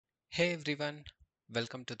Hey everyone,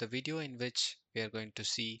 welcome to the video in which we are going to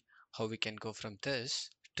see how we can go from this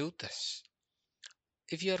to this.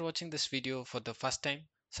 If you are watching this video for the first time,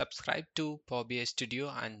 subscribe to Power BI Studio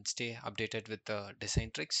and stay updated with the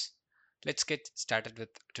design tricks. Let's get started with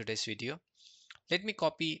today's video. Let me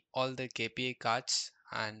copy all the KPI cards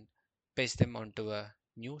and paste them onto a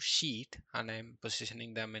new sheet, and I'm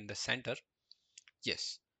positioning them in the center.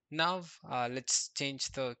 Yes. Now let's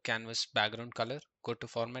change the canvas background color. Go to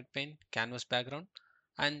Format pane, Canvas background,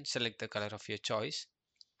 and select the color of your choice.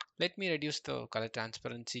 Let me reduce the color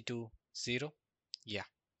transparency to 0. Yeah,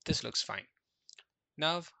 this looks fine.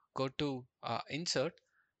 Now go to Insert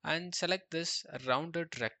and select this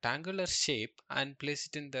rounded rectangular shape and place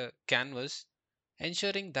it in the canvas,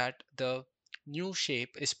 ensuring that the new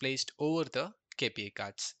shape is placed over the KPI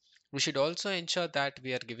cards. We should also ensure that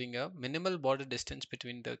we are giving a minimal border distance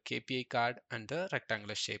between the KPI card and the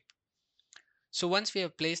rectangular shape. So once we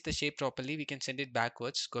have placed the shape properly, we can send it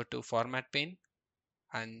backwards. Go to Format pane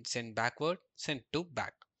and send backward, send to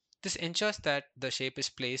back. This ensures that the shape is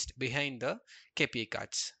placed behind the KPI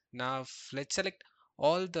cards. Now let's select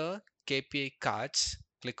all the KPI cards,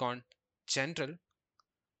 click on General,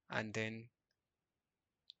 and then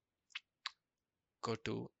go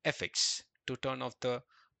to FX to turn off the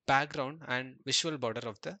background and visual border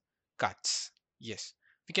of the cards. Yes,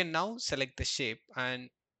 we can now select the shape and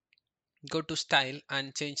go to Style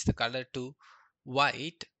and change the color to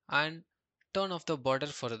white and turn off the border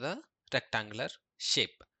for the rectangular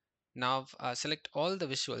shape. Now select all the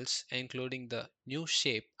visuals including the new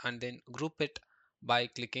shape and then group it by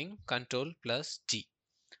clicking Ctrl plus G.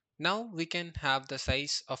 Now we can have the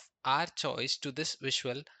size of our choice to this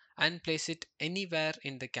visual and place it anywhere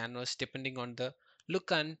in the canvas depending on the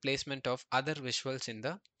look and placement of other visuals in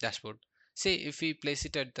the dashboard. Say if we place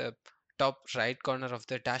it at the top right corner of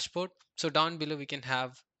the dashboard, so down below we can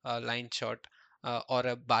have a line chart or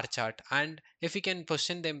a bar chart, and if we can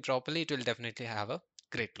position them properly it will definitely have a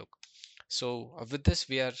great look. So with this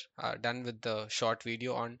we are done with the short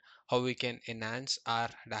video on how we can enhance our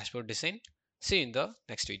dashboard design. See you in the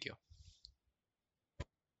next video.